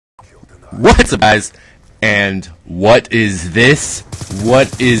What's up, guys? And what is this?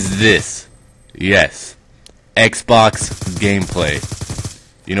 What is this? Yes, Xbox gameplay.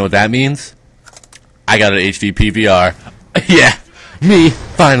 You know what that means? I got an HDPVR. Yeah, me,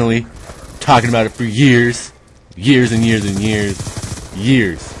 finally. Talking about it for years. Years and years and years.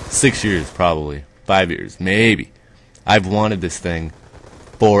 Years. 6 years, probably. 5 years, maybe. I've wanted this thing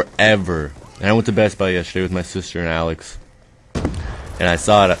forever. And I went to Best Buy yesterday with my sister and Alex. And I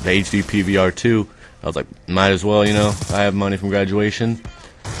saw it at the HDPVR 2. I was like, might as well, you know, I have money from graduation.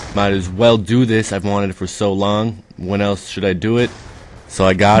 Might as well do this. I've wanted it for so long. When else should I do it? So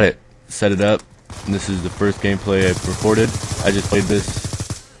I got it. Set it up. And this is the first gameplay I've recorded. I just played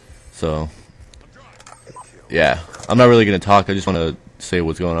this. So, yeah. I'm not really going to talk. I just want to say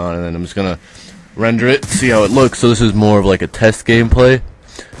what's going on. And then I'm just going to render it, see how it looks. So this is more of like a test gameplay.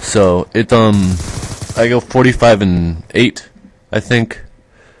 So, I go 45 and 8. I think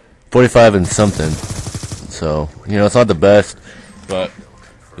 45 and something. So, you know, it's not the best, but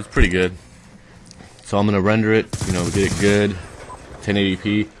it's pretty good. So I'm gonna render it, you know, get it good,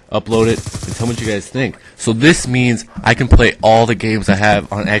 1080p, upload it, and tell me what you guys think. So this means I can play all the games I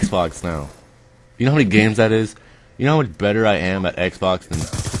have on Xbox now. You know how many games that is? You know how much better I am at Xbox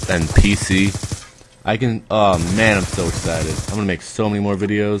than PC? I can, oh man, I'm so excited. I'm gonna make so many more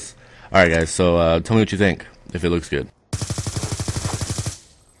videos. Alright guys, so tell me what you think, if it looks good.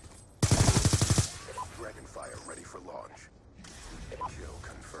 Ready for launch. Kill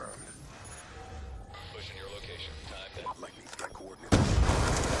confirmed. Pushing your location. Time now. Lightning strike coordinates.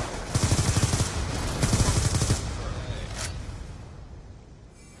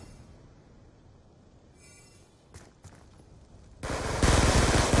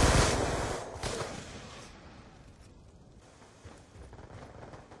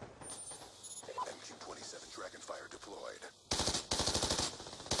 MQ-27 Dragonfire deployed.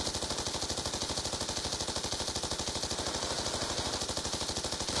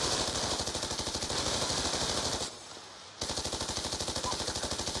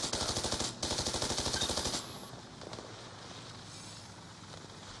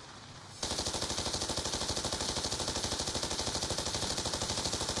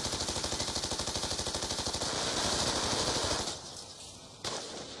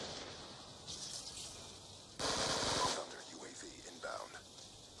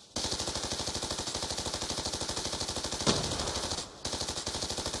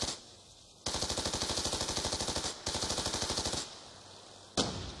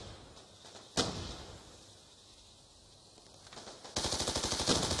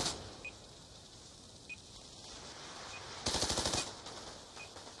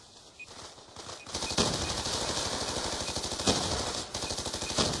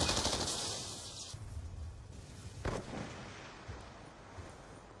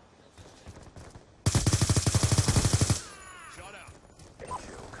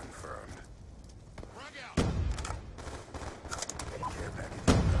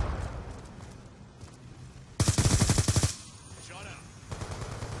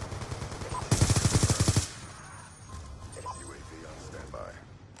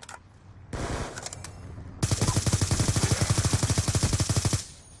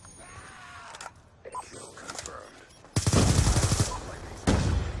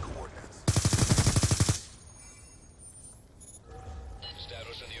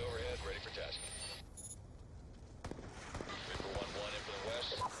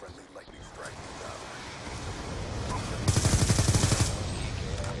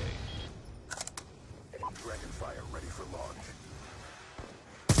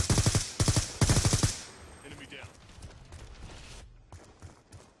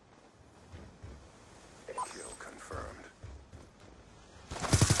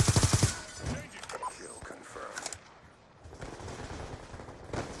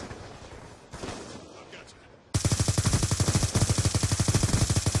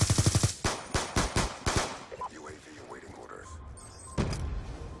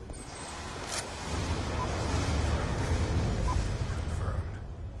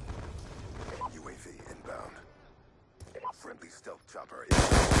 Stealth chopper is...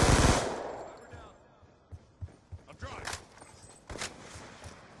 I'm drawing.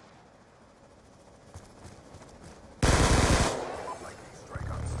 Lightning strike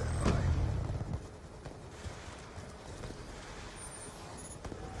on standby.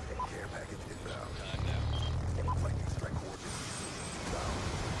 Care package inbound. Time now. Lightning strike coordinates inbound.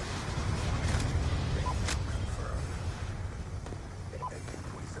 Confirmed.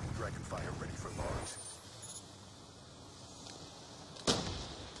 MQ-27 Dragonfire ready for launch.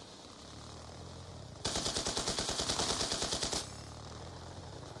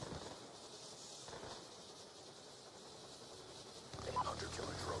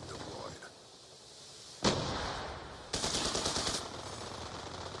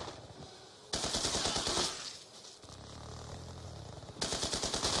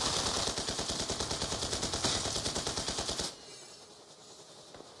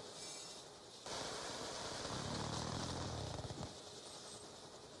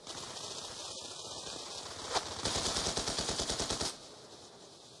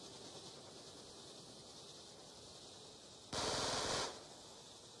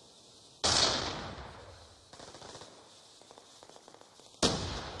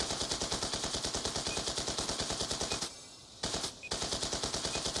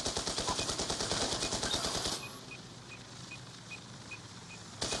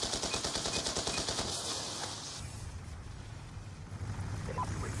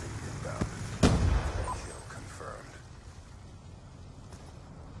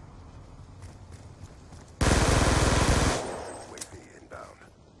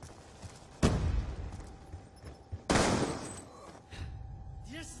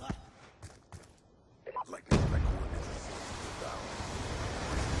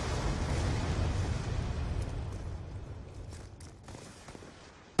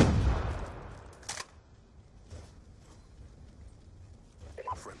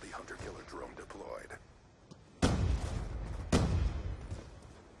 Friendly hunter-killer drone deployed.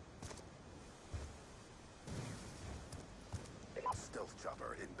 Stealth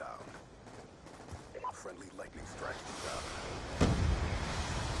chopper inbound. Friendly lightning strike inbound.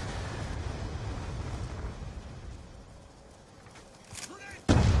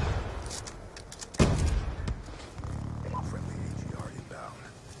 Friendly AGR inbound.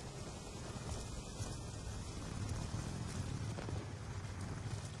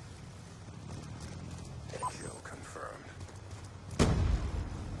 Kill confirmed.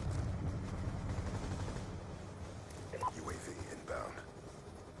 UAV inbound.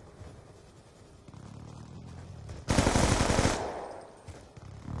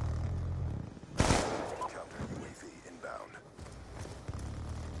 Counter UAV inbound.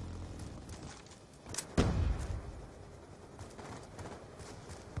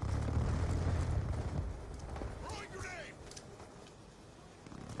 Throwing grenade!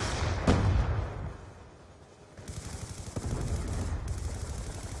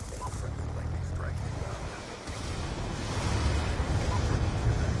 Friendly lightning strike inbound.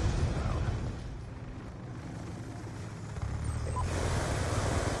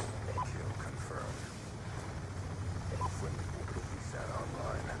 Kill confirmed. Friendly orbital reset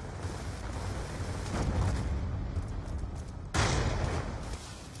online.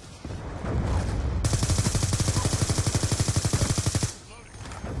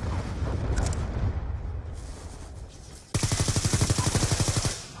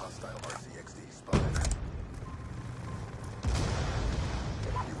 Hostile RCXD spotted.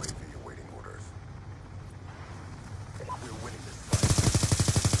 UAV awaiting orders. We're winning this fight.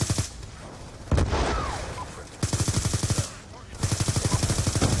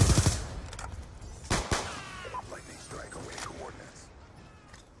 Lightning strike awaiting coordinates.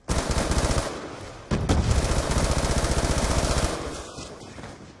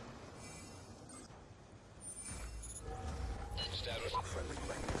 Status. Friendly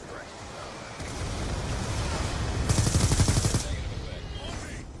lightning strike.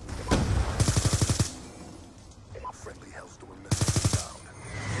 Friendly Hellstorm missile down.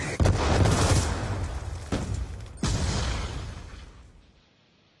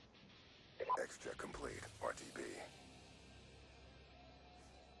 X-check complete. RTB.